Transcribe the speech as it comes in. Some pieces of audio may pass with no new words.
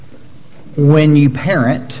When you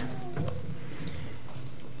parent,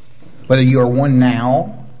 whether you are one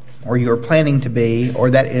now or you are planning to be,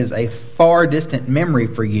 or that is a far distant memory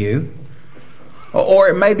for you, or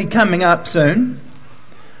it may be coming up soon,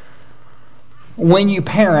 when you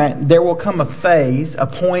parent, there will come a phase, a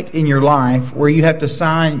point in your life where you have to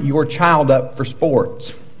sign your child up for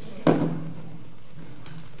sports.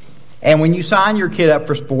 And when you sign your kid up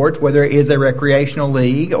for sports, whether it is a recreational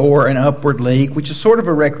league or an upward league, which is sort of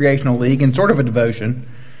a recreational league and sort of a devotion,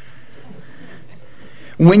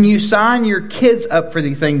 when you sign your kids up for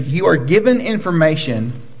these things, you are given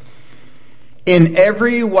information in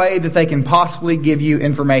every way that they can possibly give you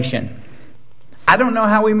information. I don't know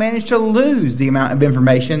how we manage to lose the amount of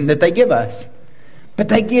information that they give us, but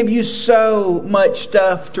they give you so much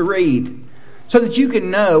stuff to read, so that you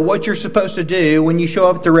can know what you're supposed to do when you show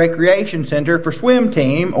up at the recreation center for swim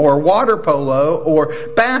team or water polo or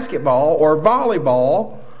basketball or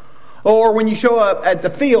volleyball, or when you show up at the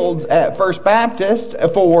fields at First Baptist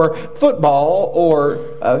for football or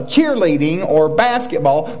cheerleading or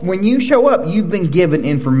basketball. When you show up, you've been given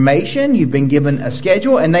information, you've been given a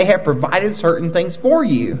schedule, and they have provided certain things for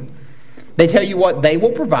you. They tell you what they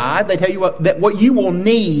will provide. They tell you what you will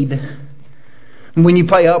need. When you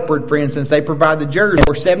play Upward, for instance, they provide the jersey.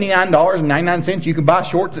 For $79.99, you can buy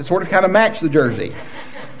shorts that sort of kind of match the jersey.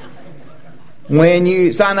 When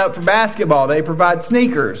you sign up for basketball, they provide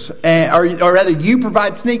sneakers. Or rather, you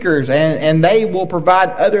provide sneakers, and they will provide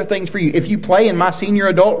other things for you. If you play in my senior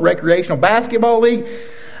adult recreational basketball league,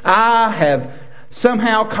 I have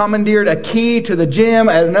somehow commandeered a key to the gym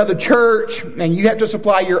at another church, and you have to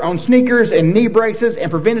supply your own sneakers and knee braces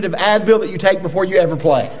and preventative Advil that you take before you ever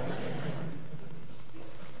play.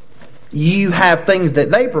 You have things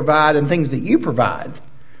that they provide and things that you provide.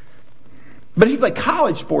 But if you play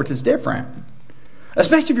college sports, it's different.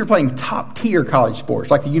 Especially if you're playing top-tier college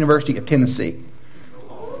sports, like the University of Tennessee.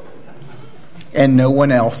 And no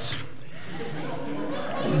one else.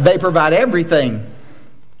 They provide everything.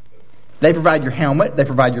 They provide your helmet, they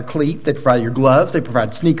provide your cleats, they provide your gloves, they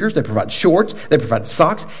provide sneakers, they provide shorts, they provide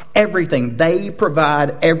socks, everything. They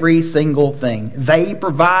provide every single thing. They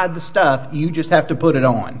provide the stuff, you just have to put it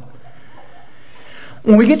on.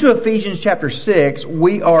 When we get to Ephesians chapter 6,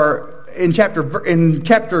 we are in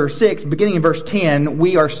chapter 6, beginning in verse 10,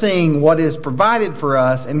 we are seeing what is provided for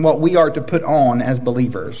us and what we are to put on as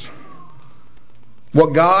believers.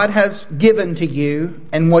 What God has given to you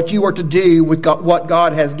and what you are to do with what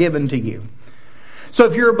God has given to you. So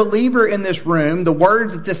if you're a believer in this room, the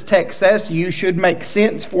words that this text says to you should make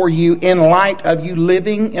sense for you in light of you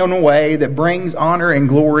living in a way that brings honor and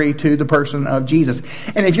glory to the person of Jesus.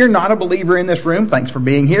 And if you're not a believer in this room, thanks for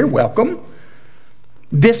being here. Welcome.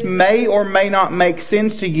 This may or may not make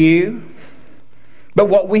sense to you, but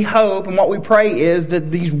what we hope and what we pray is that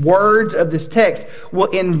these words of this text will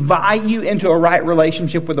invite you into a right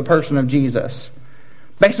relationship with the person of Jesus,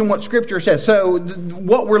 based on what Scripture says. So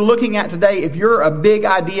what we're looking at today, if you're a big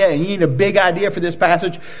idea and you need a big idea for this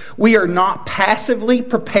passage, we are not passively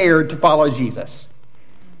prepared to follow Jesus.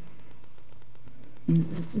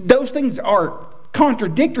 Those things are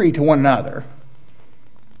contradictory to one another,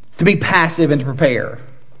 to be passive and to prepare.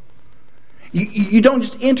 You don't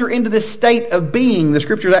just enter into this state of being. The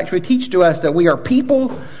Scriptures actually teach to us that we are people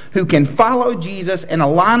who can follow Jesus and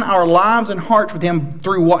align our lives and hearts with Him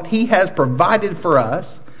through what He has provided for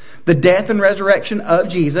us, the death and resurrection of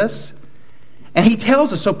Jesus. And He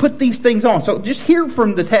tells us, so put these things on. So just hear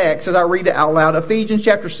from the text as I read it out loud. Ephesians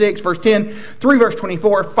chapter 6, verse 10, through verse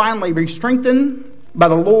 24. Finally, be strengthened by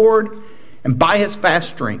the Lord and by His vast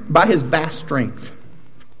strength.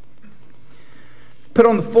 Put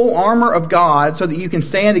on the full armor of God so that you can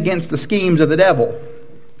stand against the schemes of the devil.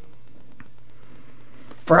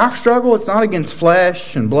 For our struggle, it's not against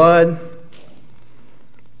flesh and blood,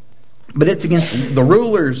 but it's against the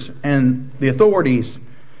rulers and the authorities,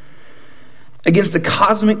 against the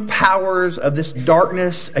cosmic powers of this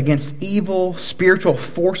darkness, against evil spiritual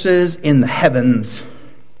forces in the heavens.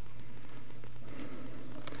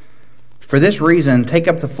 For this reason, take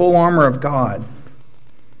up the full armor of God,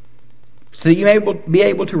 so that you may be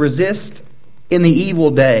able to resist in the evil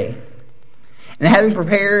day. And having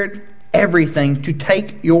prepared everything, to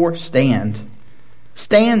take your stand.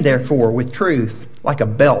 Stand therefore with truth like a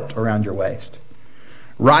belt around your waist,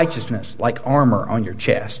 righteousness like armor on your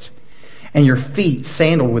chest, and your feet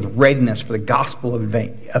sandaled with readiness for the gospel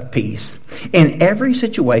of peace. In every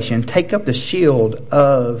situation, take up the shield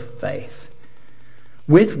of faith,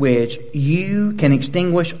 with which you can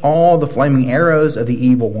extinguish all the flaming arrows of the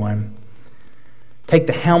evil one. Take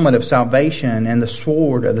the helmet of salvation and the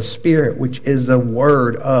sword of the Spirit, which is the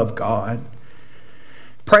Word of God.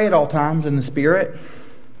 Pray at all times in the Spirit,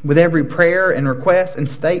 with every prayer and request, and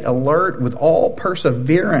stay alert with all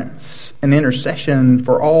perseverance and intercession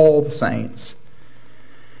for all the saints.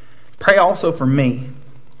 Pray also for me,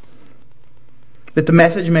 that the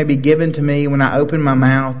message may be given to me when I open my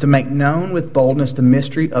mouth to make known with boldness the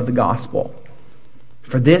mystery of the gospel.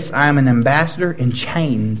 For this I am an ambassador in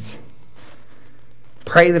chains.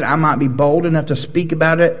 Pray that I might be bold enough to speak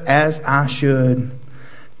about it as I should.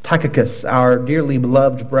 Tychicus, our dearly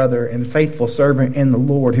beloved brother and faithful servant in the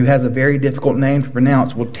Lord, who has a very difficult name to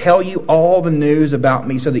pronounce, will tell you all the news about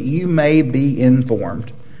me so that you may be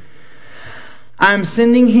informed. I am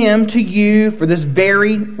sending him to you for this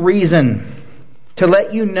very reason, to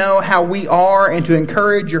let you know how we are and to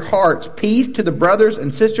encourage your hearts. Peace to the brothers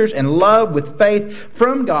and sisters and love with faith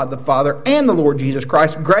from God the Father and the Lord Jesus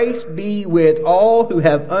Christ. Grace be with all who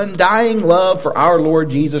have undying love for our Lord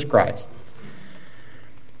Jesus Christ.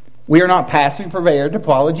 We are not passively prepared to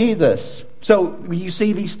follow Jesus. So you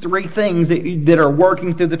see these three things that are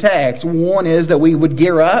working through the text. One is that we would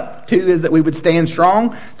gear up. Two is that we would stand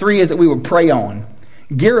strong. Three is that we would pray on.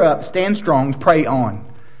 Gear up, stand strong, pray on.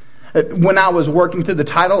 When I was working through the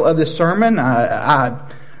title of this sermon, I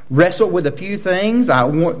wrestled with a few things.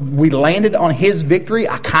 We landed on his victory.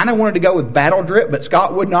 I kind of wanted to go with battle drip, but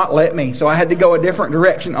Scott would not let me, so I had to go a different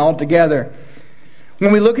direction altogether.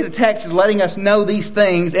 When we look at the text, it's letting us know these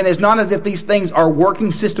things, and it's not as if these things are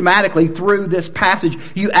working systematically through this passage.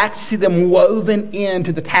 You actually see them woven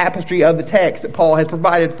into the tapestry of the text that Paul has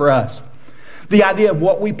provided for us. The idea of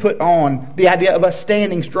what we put on, the idea of us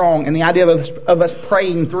standing strong, and the idea of us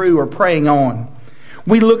praying through or praying on.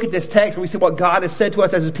 We look at this text and we see what God has said to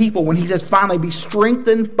us as a people when he says, finally, be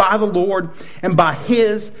strengthened by the Lord and by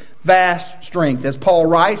his vast strength. As Paul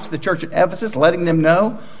writes to the church at Ephesus, letting them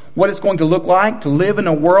know what it's going to look like to live in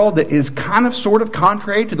a world that is kind of sort of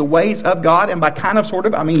contrary to the ways of God. And by kind of sort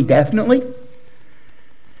of, I mean definitely.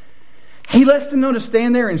 He lets them know to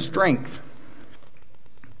stand there in strength.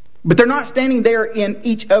 But they're not standing there in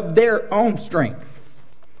each of their own strength.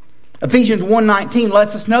 Ephesians 1:19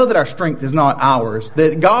 lets us know that our strength is not ours.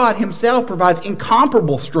 That God himself provides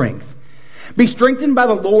incomparable strength. Be strengthened by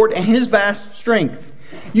the Lord and his vast strength.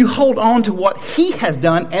 You hold on to what he has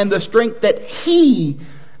done and the strength that he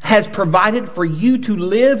has provided for you to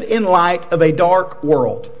live in light of a dark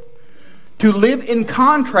world. To live in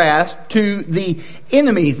contrast to the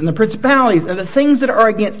enemies and the principalities and the things that are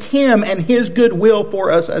against him and his goodwill for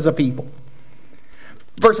us as a people.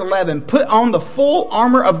 Verse 11, put on the full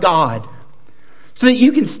armor of God so that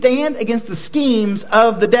you can stand against the schemes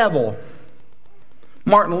of the devil.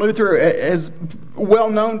 Martin Luther is well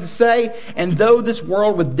known to say, and though this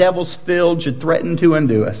world with devils filled should threaten to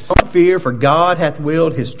undo us, don't fear, for God hath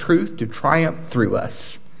willed his truth to triumph through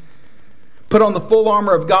us. Put on the full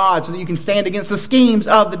armor of God so that you can stand against the schemes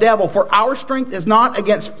of the devil. For our strength is not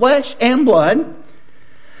against flesh and blood,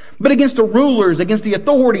 but against the rulers, against the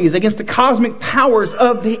authorities, against the cosmic powers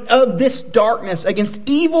of this darkness, against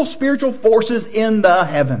evil spiritual forces in the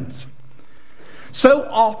heavens. So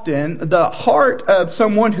often, the heart of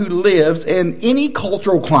someone who lives in any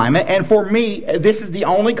cultural climate, and for me, this is the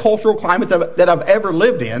only cultural climate that I've ever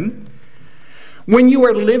lived in. When you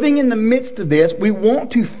are living in the midst of this, we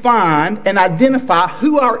want to find and identify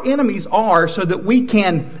who our enemies are so that we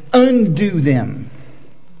can undo them.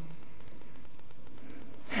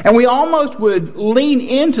 And we almost would lean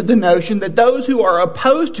into the notion that those who are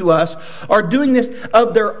opposed to us are doing this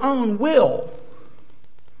of their own will.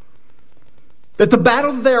 That the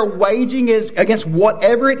battle that they are waging is against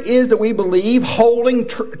whatever it is that we believe, holding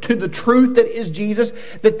to the truth that is Jesus,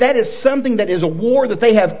 that is something that is a war that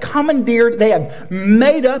they have commandeered, they have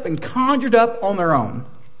made up and conjured up on their own.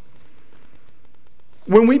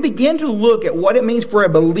 When we begin to look at what it means for a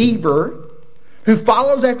believer who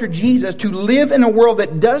follows after Jesus to live in a world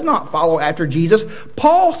that does not follow after Jesus,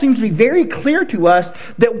 Paul seems to be very clear to us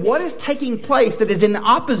that what is taking place that is in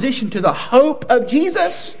opposition to the hope of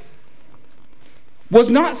Jesus was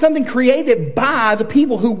not something created by the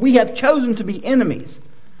people who we have chosen to be enemies.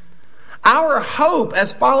 Our hope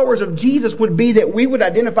as followers of Jesus would be that we would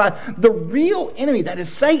identify the real enemy, that is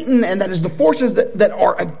Satan, and that is the forces that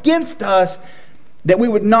are against us, that we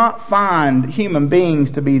would not find human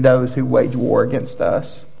beings to be those who wage war against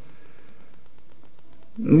us.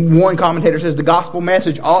 One commentator says the gospel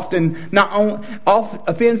message often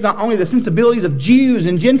offends not only the sensibilities of Jews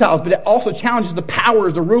and Gentiles, but it also challenges the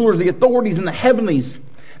powers, the rulers, the authorities in the heavenlies.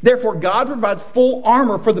 Therefore, God provides full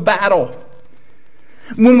armor for the battle.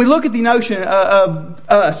 When we look at the notion of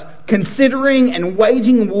us considering and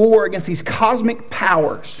waging war against these cosmic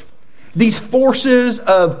powers, these forces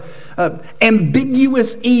of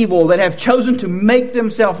ambiguous evil that have chosen to make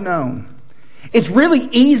themselves known. It's really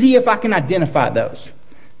easy if I can identify those.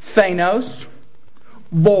 Thanos,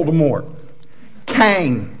 Voldemort,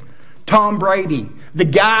 Kang, Tom Brady, the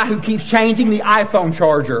guy who keeps changing the iPhone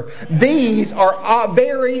charger. These are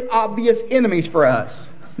very obvious enemies for us.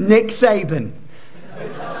 Nick Saban,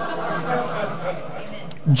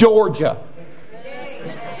 Georgia.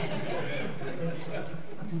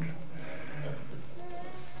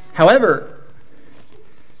 However,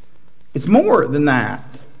 it's more than that.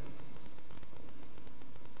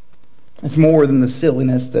 It's more than the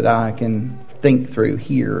silliness that I can think through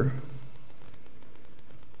here.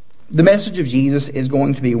 The message of Jesus is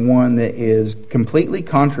going to be one that is completely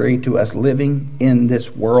contrary to us living in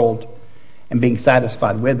this world and being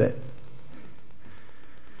satisfied with it.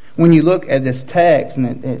 When you look at this text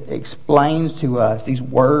and it explains to us these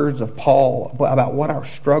words of Paul about what our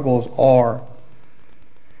struggles are,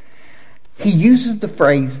 he uses the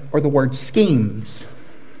phrase or the word schemes.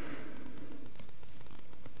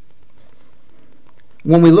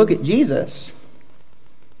 When we look at Jesus,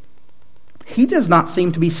 he does not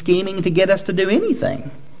seem to be scheming to get us to do anything.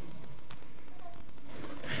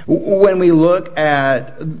 When we look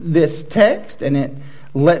at this text and it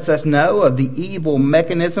lets us know of the evil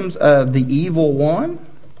mechanisms of the evil one,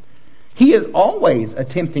 he is always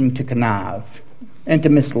attempting to connive and to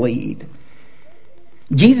mislead.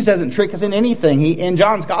 Jesus doesn't trick us in anything. In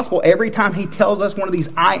John's gospel, every time he tells us one of these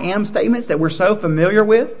I am statements that we're so familiar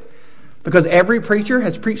with, because every preacher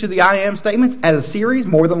has preached the I am statements as a series,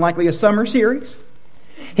 more than likely a summer series,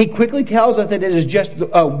 he quickly tells us that it is just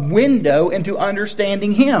a window into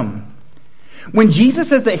understanding him. When Jesus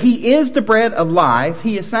says that he is the bread of life,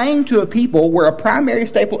 he is saying to a people where a primary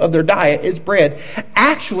staple of their diet is bread,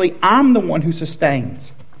 actually, I'm the one who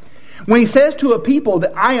sustains. When he says to a people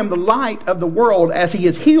that I am the light of the world as he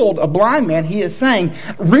has healed a blind man, he is saying,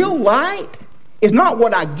 real light is not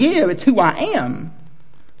what I give, it's who I am.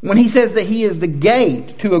 When he says that he is the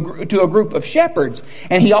gate to a group of shepherds,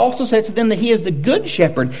 and he also says to them that he is the good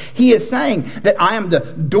shepherd, he is saying that I am the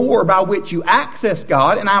door by which you access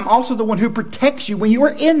God, and I am also the one who protects you when you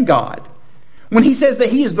are in God. When he says that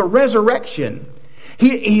he is the resurrection,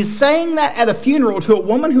 he's saying that at a funeral to a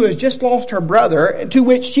woman who has just lost her brother, to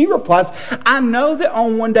which she replies, I know that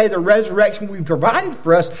on one day the resurrection will be provided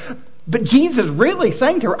for us, but Jesus is really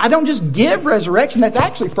saying to her, I don't just give resurrection, that's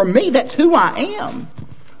actually from me, that's who I am.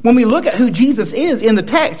 When we look at who Jesus is in the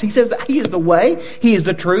text, he says that he is the way, he is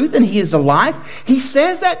the truth, and he is the life. He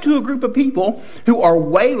says that to a group of people who are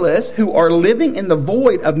wayless, who are living in the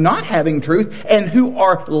void of not having truth, and who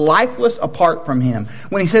are lifeless apart from him.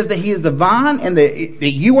 When he says that he is the vine and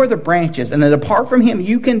that you are the branches, and that apart from him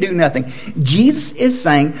you can do nothing. Jesus is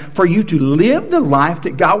saying for you to live the life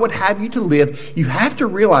that God would have you to live, you have to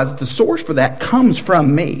realize that the source for that comes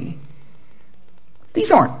from me.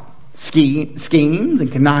 These aren't schemes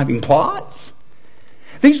and conniving plots.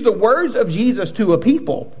 These are the words of Jesus to a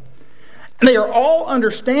people. And they are all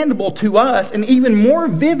understandable to us and even more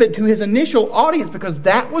vivid to his initial audience because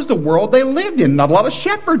that was the world they lived in. Not a lot of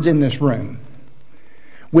shepherds in this room.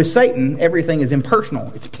 With Satan, everything is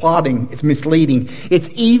impersonal. It's plotting. It's misleading. It's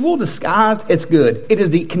evil disguised. It's good. It is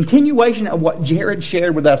the continuation of what Jared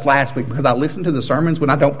shared with us last week because I listen to the sermons when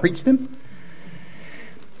I don't preach them.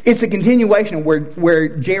 It's a continuation where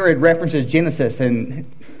Jared references Genesis and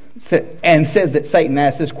says that Satan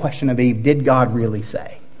asked this question of Eve, did God really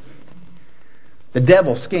say? The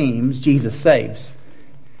devil schemes, Jesus saves.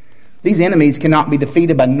 These enemies cannot be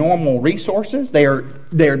defeated by normal resources. They are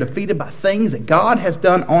defeated by things that God has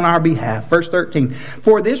done on our behalf. Verse 13,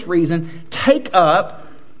 for this reason, take up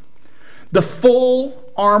the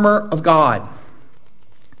full armor of God,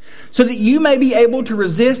 so that you may be able to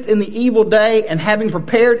resist in the evil day, and having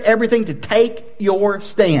prepared everything to take your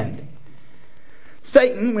stand.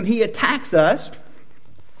 Satan, when he attacks us,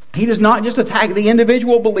 he does not just attack the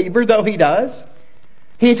individual believer, though he does.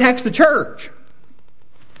 He attacks the church.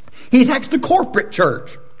 He attacks the corporate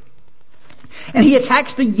church. And he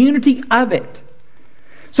attacks the unity of it.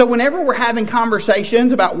 So whenever we're having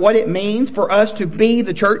conversations about what it means for us to be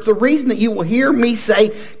the church, the reason that you will hear me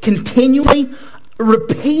say continually,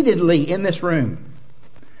 repeatedly in this room,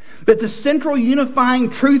 that the central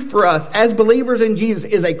unifying truth for us as believers in Jesus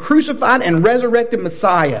is a crucified and resurrected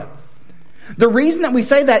Messiah. The reason that we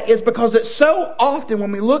say that is because it's so often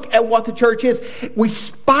when we look at what the church is, we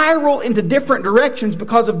spiral into different directions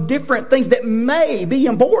because of different things that may be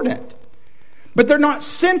important, but they're not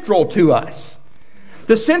central to us.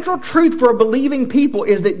 The central truth for a believing people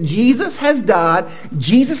is that Jesus has died,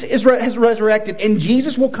 Jesus has resurrected, and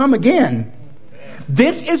Jesus will come again.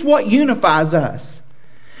 This is what unifies us.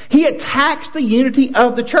 He attacks the unity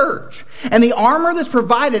of the church. And the armor that's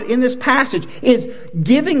provided in this passage is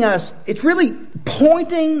giving us, it's really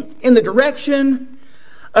pointing in the direction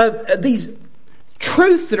of these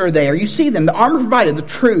truths that are there. You see them. The armor provided, the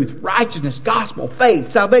truth, righteousness, gospel,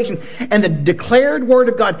 faith, salvation, and the declared word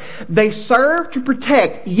of God. They serve to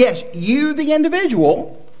protect, yes, you, the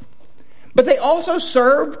individual, but they also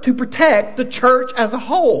serve to protect the church as a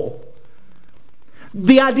whole.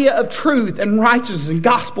 The idea of truth and righteousness and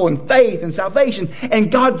gospel and faith and salvation and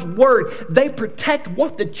God's word, they protect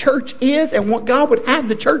what the church is and what God would have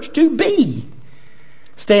the church to be.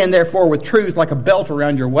 Stand therefore with truth like a belt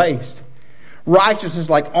around your waist, righteousness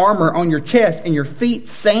like armor on your chest, and your feet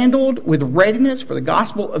sandaled with readiness for the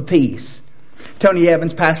gospel of peace. Tony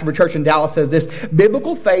Evans, pastor of a church in Dallas, says this: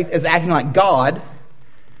 biblical faith is acting like God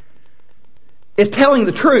is telling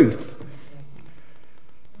the truth.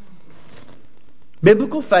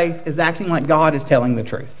 Biblical faith is acting like God is telling the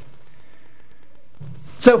truth.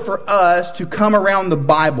 So for us to come around the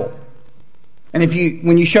Bible, and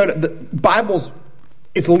when you showed it, the Bible's,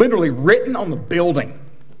 it's literally written on the building.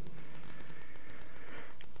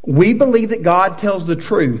 We believe that God tells the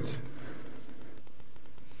truth.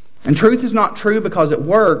 And truth is not true because it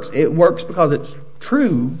works because it's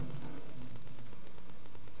true.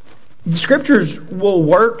 The Scriptures will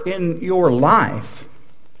work in your life.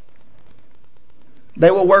 They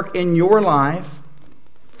will work in your life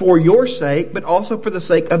for your sake, but also for the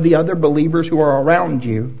sake of the other believers who are around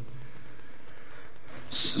you.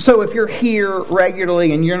 So if you're here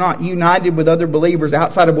regularly and you're not united with other believers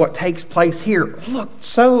outside of what takes place here, look,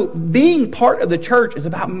 so being part of the church is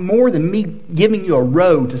about more than me giving you a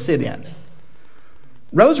row to sit in.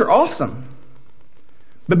 Rows are awesome.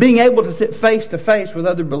 But being able to sit face to face with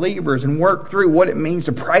other believers and work through what it means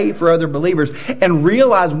to pray for other believers and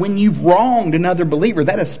realize when you've wronged another believer,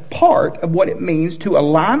 that is part of what it means to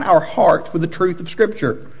align our hearts with the truth of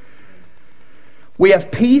Scripture. We have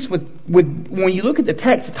peace with when you look at the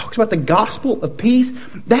text, it talks about the gospel of peace.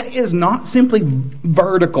 That is not simply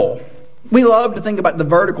vertical. We love to think about the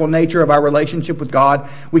vertical nature of our relationship with God.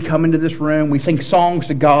 We come into this room, we sing songs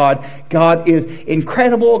to God. God is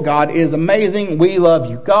incredible. God is amazing. We love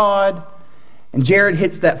you, God. And Jared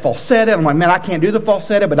hits that falsetto. I'm like, man, I can't do the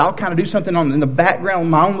falsetto, but I'll kind of do something in the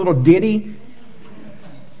background, my own little ditty.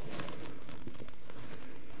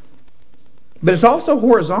 But it's also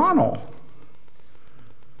horizontal.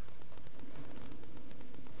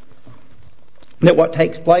 That what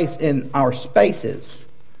takes place in our spaces,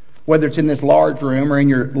 whether it's in this large room or in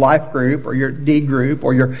your life group or your D group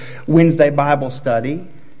or your Wednesday Bible study,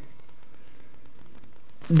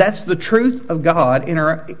 that's the truth of God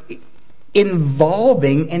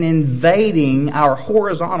involving and invading our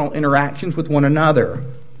horizontal interactions with one another.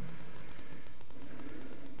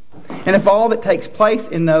 And if all that takes place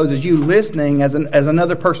in those is you listening as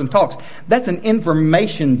another person talks, that's an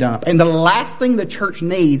information dump. And the last thing the church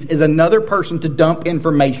needs is another person to dump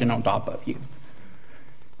information on top of you.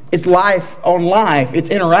 It's life on life. It's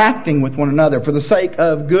interacting with one another for the sake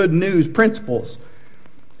of good news principles.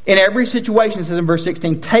 In every situation, it says in verse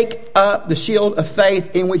 16, take up the shield of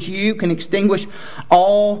faith in which you can extinguish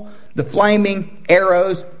all the flaming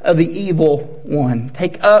arrows of the evil one.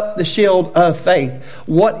 Take up the shield of faith.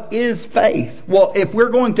 What is faith? Well, if we're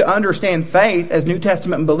going to understand faith as New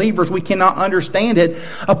Testament believers, we cannot understand it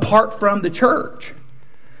apart from the church.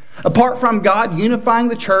 Apart from God unifying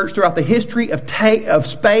the church throughout the history of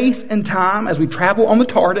space and time as we travel on the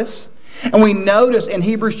TARDIS. And we notice in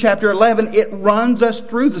Hebrews chapter 11, it runs us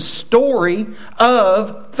through the story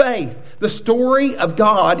of faith. The story of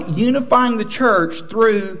God unifying the church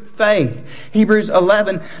through faith. Hebrews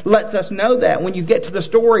 11 lets us know that when you get to the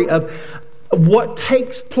story of what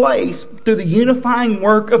takes place through the unifying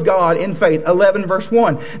work of God in faith. 11 verse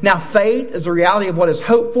 1. Now faith is the reality of what is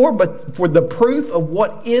hoped for, but for the proof of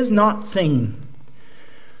what is not seen.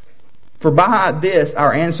 For by this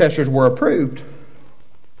our ancestors were approved.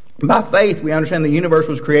 By faith we understand the universe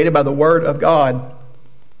was created by the word of God,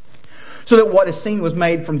 so that what is seen was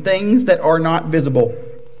made from things that are not visible.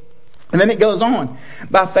 And then it goes on.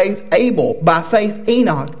 By faith Abel, by faith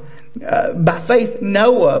Enoch, by faith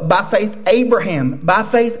Noah, by faith Abraham, by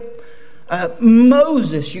faith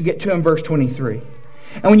Moses, you get to in verse 23.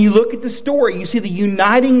 And when you look at the story, you see the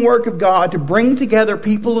uniting work of God to bring together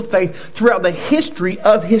people of faith throughout the history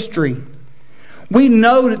of history. We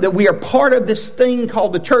know that we are part of this thing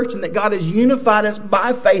called the church and that God has unified us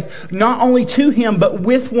by faith, not only to Him, but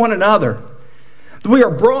with one another. We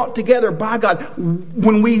are brought together by God.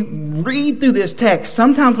 When we read through this text,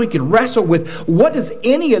 sometimes we can wrestle with, what does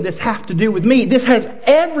any of this have to do with me? This has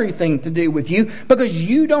everything to do with you, because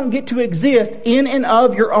you don't get to exist in and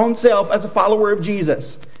of your own self as a follower of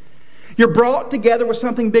Jesus. You're brought together with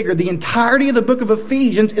something bigger. The entirety of the book of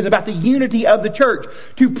Ephesians is about the unity of the church.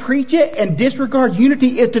 To preach it and disregard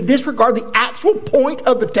unity is to disregard the actual point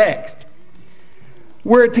of the text.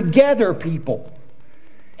 We're a together people,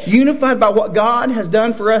 unified by what God has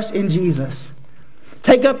done for us in Jesus.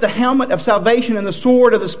 Take up the helmet of salvation and the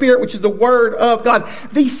sword of the Spirit, which is the Word of God.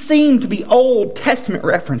 These seem to be Old Testament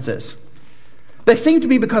references. They seem to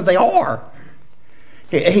be because they are.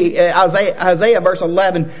 Isaiah verse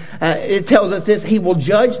 11, it tells us this: He will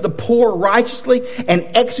judge the poor righteously and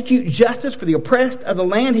execute justice for the oppressed of the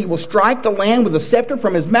land. He will strike the land with a scepter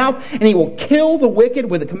from his mouth, and he will kill the wicked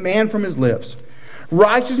with a command from his lips.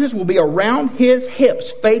 Righteousness will be around his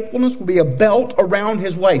hips. Faithfulness will be a belt around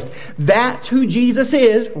his waist. That's who Jesus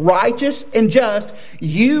is, righteous and just.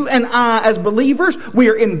 You and I, as believers, we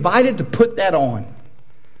are invited to put that on.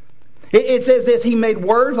 It says this: He made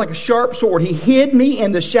words like a sharp sword. He hid me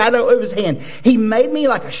in the shadow of his hand. He made me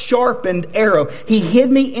like a sharpened arrow. He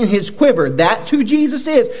hid me in his quiver. That's who Jesus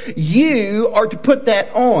is. You are to put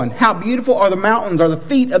that on. How beautiful are the mountains, are the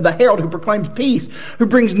feet of the herald who proclaims peace, who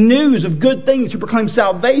brings news of good things, who proclaims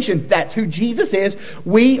salvation. That's who Jesus is.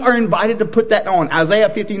 We are invited to put that on. Isaiah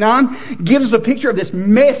 59 gives us a picture of this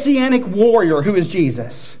messianic warrior who is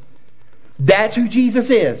Jesus. That's who Jesus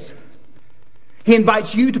is. He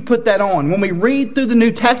invites you to put that on. When we read through the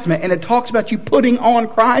New Testament and it talks about you putting on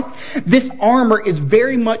Christ, this armor is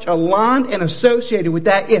very much aligned and associated with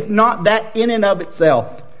that, if not that in and of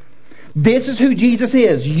itself. This is who Jesus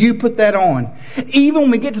is. You put that on. Even when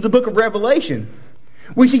we get to the book of Revelation,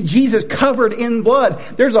 we see Jesus covered in blood.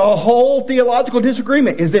 There's a whole theological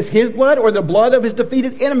disagreement. Is this his blood or the blood of his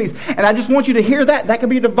defeated enemies? And I just want you to hear that. That could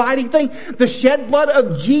be a dividing thing. The shed blood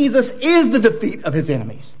of Jesus is the defeat of his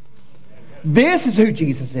enemies. This is who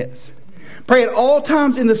Jesus is. Pray at all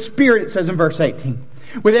times in the Spirit, it says in verse 18.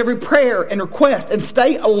 With every prayer and request, and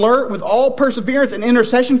stay alert with all perseverance and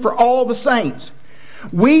intercession for all the saints.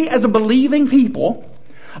 We as a believing people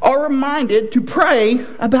are reminded to pray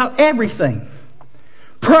about everything.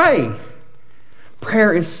 Pray.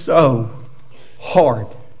 Prayer is so hard.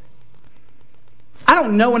 I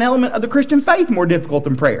don't know an element of the Christian faith more difficult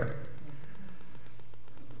than prayer.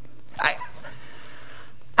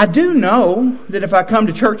 I do know that if I come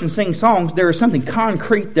to church and sing songs, there is something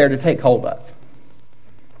concrete there to take hold of.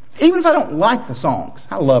 Even if I don't like the songs.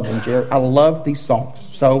 I love them, Jerry. I love these songs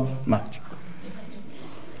so much.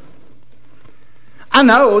 I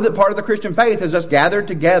know that part of the Christian faith is us gathered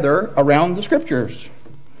together around the Scriptures.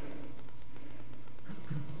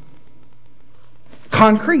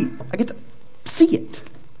 Concrete. I get to see it.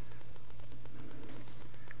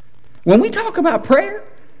 When we talk about prayer,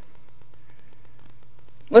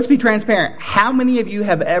 let's be transparent. How many of you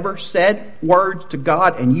have ever said words to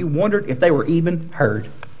God and you wondered if they were even heard?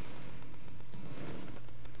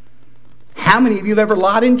 How many of you have ever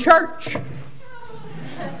lied in church?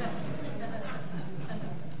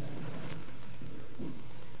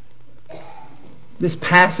 This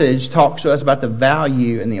passage talks to us about the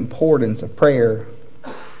value and the importance of prayer.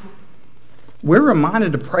 We're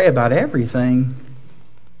reminded to pray about everything.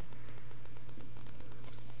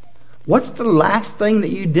 What's the last thing that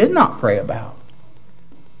you did not pray about?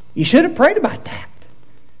 You should have prayed about that.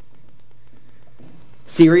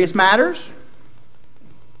 Serious matters?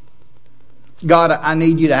 God, I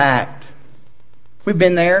need you to act. We've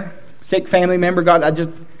been there. Sick family member. God,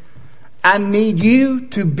 I need you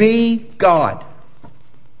to be God.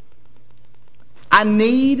 I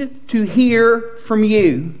need to hear from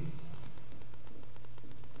you.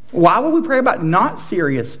 Why would we pray about not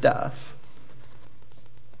serious stuff?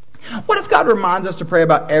 What if God reminds us to pray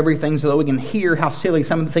about everything so that we can hear how silly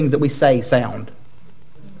some of the things that we say sound?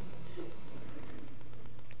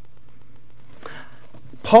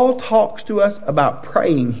 Paul talks to us about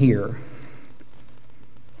praying here.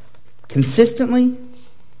 Consistently,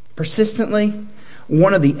 persistently.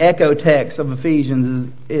 One of the echo texts of Ephesians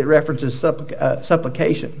is it references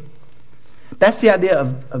supplication. That's the idea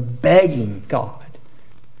of begging God.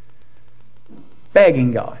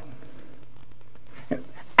 Begging God.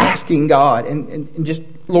 Asking God and just,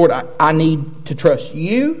 Lord, I need to trust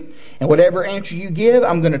you, and whatever answer you give,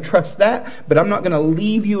 I'm going to trust that, but I'm not going to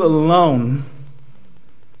leave you alone.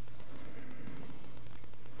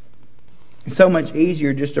 It's so much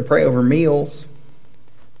easier just to pray over meals.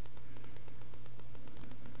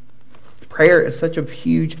 Prayer is such a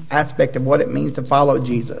huge aspect of what it means to follow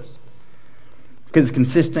Jesus. Because it's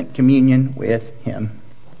consistent communion with Him.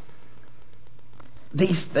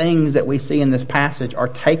 These things that we see in this passage are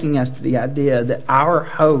taking us to the idea that our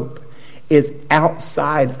hope is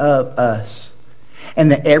outside of us.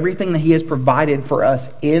 And that everything that He has provided for us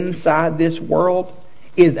inside this world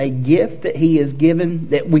is a gift that He has given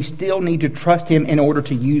that we still need to trust Him in order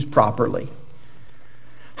to use properly.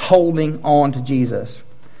 Holding on to Jesus.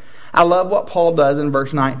 I love what Paul does in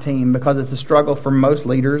verse 19 because it's a struggle for most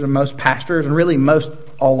leaders and most pastors and really most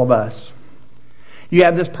all of us. You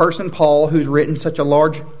have this person, Paul, who's written such a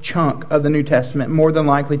large chunk of the New Testament, more than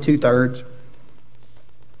likely 2/3.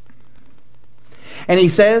 And he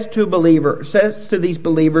says to these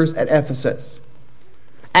believers at Ephesus,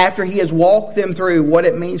 after he has walked them through what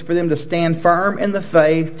it means for them to stand firm in the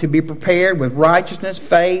faith, to be prepared with righteousness,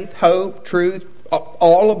 faith, hope, truth,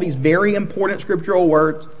 all of these very important scriptural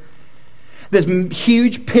words, this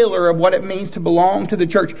huge pillar of what it means to belong to the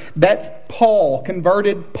church. That's Paul,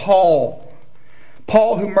 converted Paul.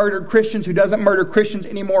 Paul who murdered Christians, who doesn't murder Christians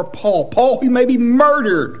anymore. Paul who may be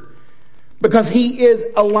murdered because he is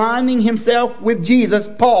aligning himself with Jesus.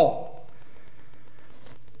 Paul.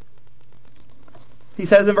 He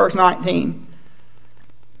says in verse 19,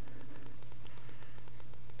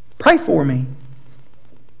 pray for me.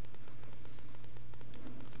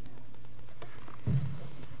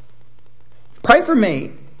 Pray for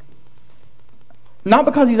me. Not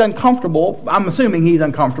because he's uncomfortable. I'm assuming he's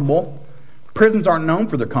uncomfortable. Prisons aren't known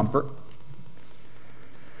for their comfort.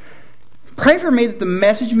 Pray for me that the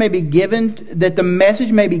message may be given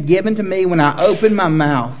to me when I open my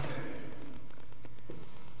mouth,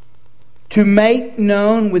 to make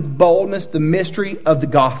known with boldness the mystery of the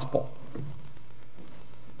gospel.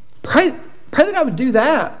 Pray that I would do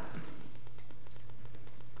that.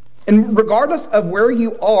 And regardless of where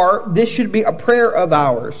you are, this should be a prayer of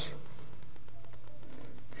ours.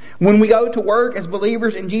 When we go to work as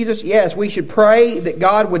believers in Jesus, yes, we should pray that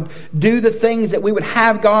God would do the things that we would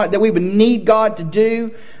have God, that we would need God to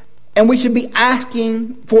do. And we should be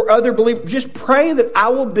asking for other believers. Just pray that I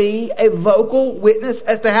will be a vocal witness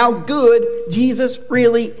as to how good Jesus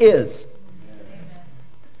really is.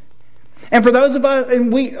 And for those of us,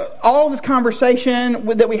 and all this conversation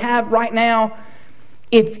that we have right now,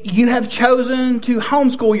 if you have chosen to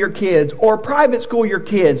homeschool your kids or private school your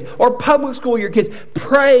kids or public school your kids,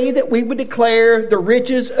 pray that we would declare the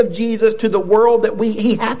riches of Jesus to the world that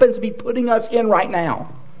He happens to be putting us in right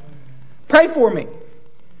now. Pray for me.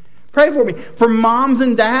 Pray for me. For moms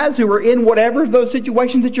and dads who are in whatever those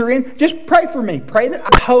situations that you're in, just pray for me. Pray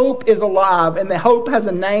that hope is alive and that hope has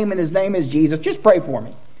a name and His name is Jesus. Just pray for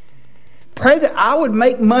me. Pray that I would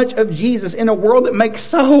make much of Jesus in a world that makes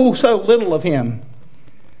so little of Him.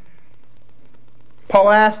 Paul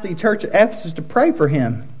asked the church at Ephesus to pray for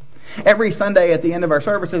him. Every Sunday at the end of our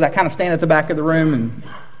services, I kind of stand at the back of the room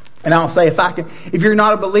and I'll say, if you're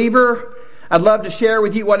not a believer, I'd love to share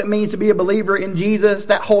with you what it means to be a believer in Jesus,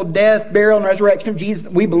 that whole death, burial, and resurrection of Jesus.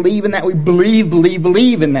 We believe in that. We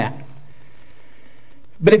believe in that.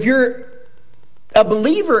 But if you're a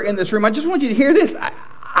believer in this room, I just want you to hear this.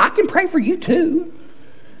 I can pray for you too.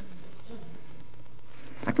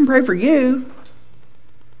 I can pray for you.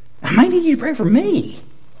 I might need you to pray for me.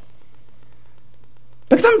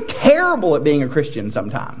 Because I'm terrible at being a Christian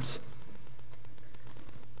sometimes.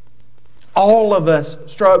 All of us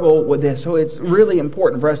struggle with this. So it's really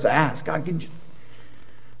important for us to ask, God,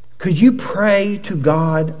 could you pray to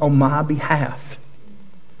God on my behalf?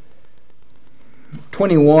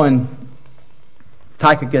 21,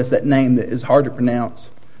 Tychicus, that name that is hard to pronounce.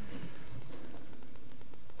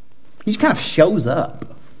 He just kind of shows up.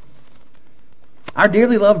 Our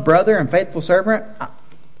dearly loved brother and faithful servant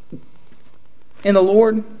in the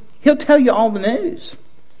Lord, he'll tell you all the news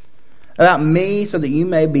about me so that you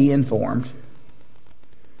may be informed.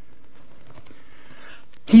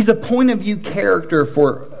 He's a point of view character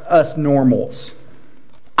for us normals.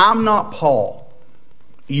 I'm not Paul.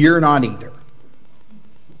 You're not either.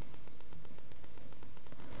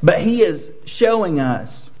 But he is showing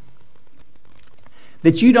us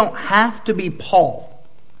that you don't have to be Paul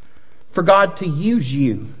for God to use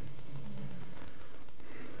you.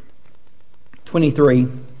 23.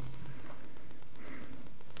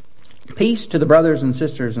 Peace to the brothers and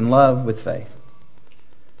sisters in love with faith,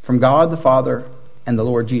 from God the Father and the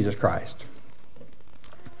Lord Jesus Christ.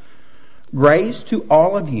 Grace to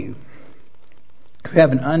all of you who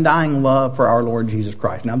have an undying love for our Lord Jesus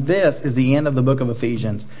Christ. Now this is the end of the book of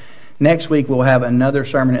Ephesians. Next week we'll have another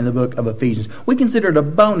sermon in the book of Ephesians. We consider it a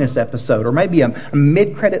bonus episode or maybe a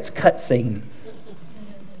mid-credits cutscene.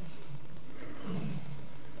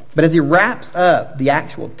 But as he wraps up the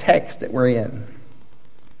actual text that we're in,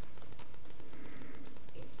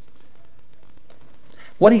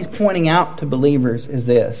 What he's pointing out to believers is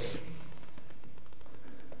this.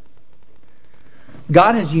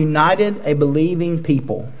 God has united a believing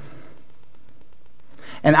people.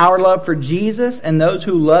 And our love for Jesus and those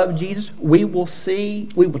who love Jesus, we will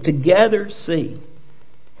together see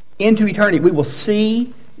into eternity. We will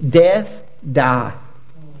see death die.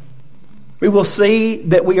 We will see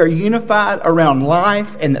that we are unified around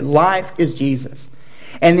life and that life is Jesus.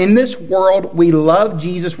 And in this world, we love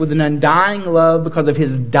Jesus with an undying love because of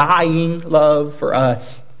his dying love for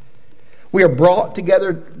us. We are brought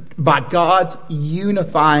together by God's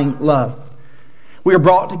unifying love. We are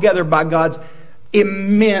brought together by God's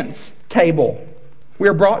immense table. We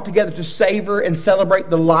are brought together to savor and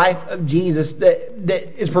celebrate the life of Jesus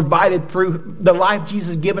that is provided through the life Jesus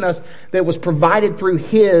has given us that was provided through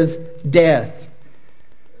his death.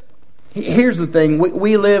 Here's the thing.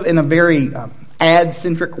 We live in a very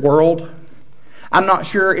ad-centric world. I'm not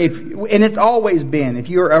sure if, and it's always been, if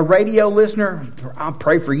you're a radio listener, I'll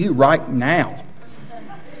pray for you right now.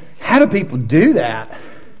 How do people do that?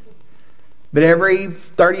 But every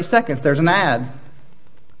 30 seconds there's an ad.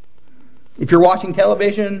 If you're watching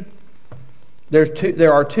television,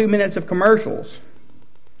 there are 2 minutes of commercials.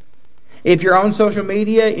 If you're on social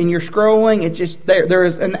media and you're scrolling, it's just there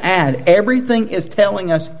is an ad. Everything is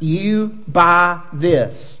telling us, you buy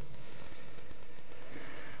this.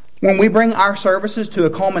 When we bring our services to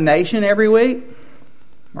a culmination every week,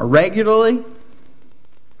 or regularly,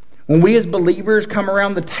 when we as believers come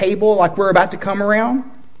around the table like we're about to come around,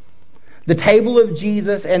 the table of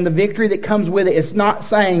Jesus and the victory that comes with it, it's not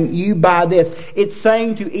saying you buy this. It's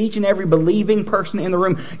saying to each and every believing person in the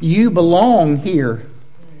room, you belong here.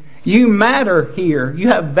 You matter here. You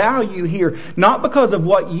have value here. Not because of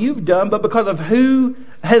what you've done, but because of who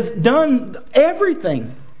has done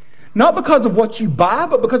everything. Not because of what you buy,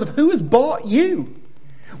 but because of who has bought you.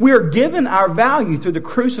 We are given our value through the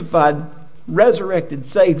crucified, resurrected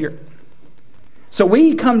Savior. So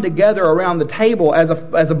we come together around the table as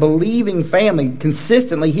a believing family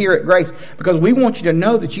consistently here at Grace because we want you to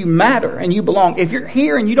know that you matter and you belong. If you're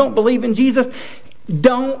here and you don't believe in Jesus,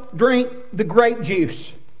 don't drink the grape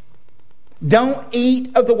juice. Don't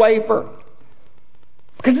eat of the wafer.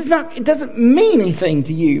 Because it doesn't mean anything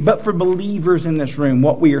to you. But for believers in this room,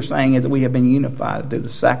 what we are saying is that we have been unified through the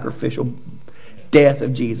sacrificial death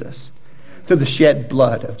of Jesus, through the shed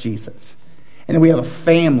blood of Jesus. And we have a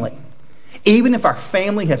family. Even if our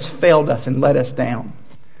family has failed us and let us down,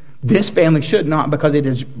 this family should not, because it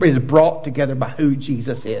is brought together by who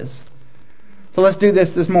Jesus is. So let's do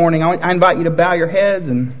this morning. I invite you to bow your heads,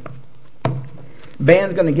 and the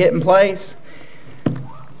band's going to get in place.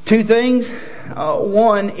 2 things.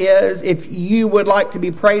 One is, if you would like to be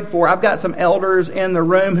prayed for, I've got some elders in the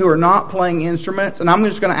room who are not playing instruments, and I'm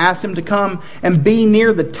just going to ask them to come and be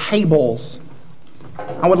near the tables.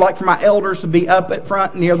 I would like for my elders to be up at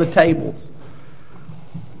front near the tables.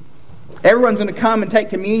 Everyone's going to come and take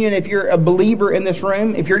communion if you're a believer in this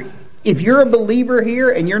room. If you're a believer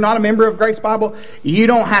here and you're not a member of Grace Bible, you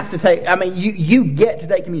don't have to take, you get to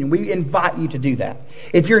take communion. We invite you to do that.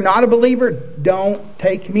 If you're not a believer, don't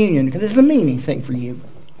take communion because it's a meaning thing for you.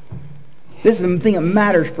 This is the thing that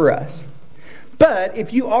matters for us. But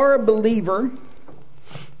if you are a believer,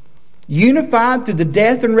 unified through the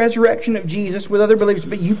death and resurrection of Jesus with other believers,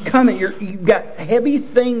 but you come and you've got heavy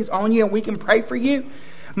things on you and we can pray for you,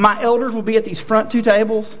 my elders will be at these front 2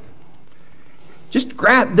 tables. Just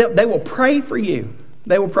grab, they will pray for you.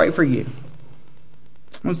 They will pray for you.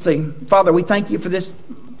 Let's see. Father, we thank you for this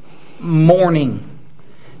morning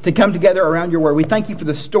to come together around your word. We thank you for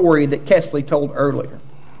the story that Kesley told earlier.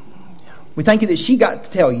 We thank you that she got to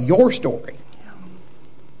tell your story.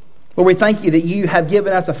 Lord, we thank you that you have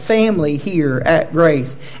given us a family here at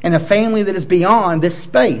Grace, and a family that is beyond this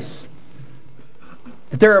space.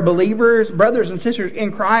 That there are believers, brothers and sisters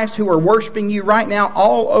in Christ who are worshiping you right now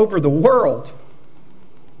all over the world.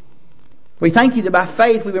 We thank you that by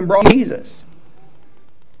faith we've been brought to Jesus.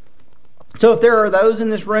 So if there are those in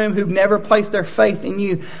this room who've never placed their faith in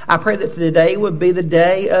you, I pray that today would be the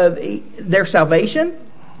day of their salvation.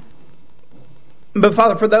 But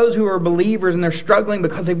Father, for those who are believers and they're struggling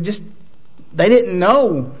because they didn't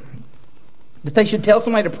know that they should tell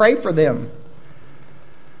somebody to pray for them.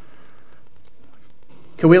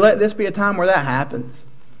 Can we let this be a time where that happens?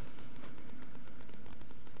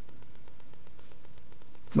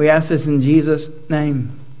 We ask this in Jesus'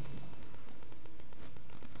 name.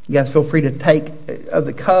 You guys feel free to take of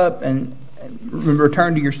the cup and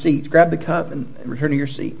return to your seats. Grab the cup and return to your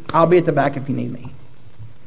seat. I'll be at the back if you need me.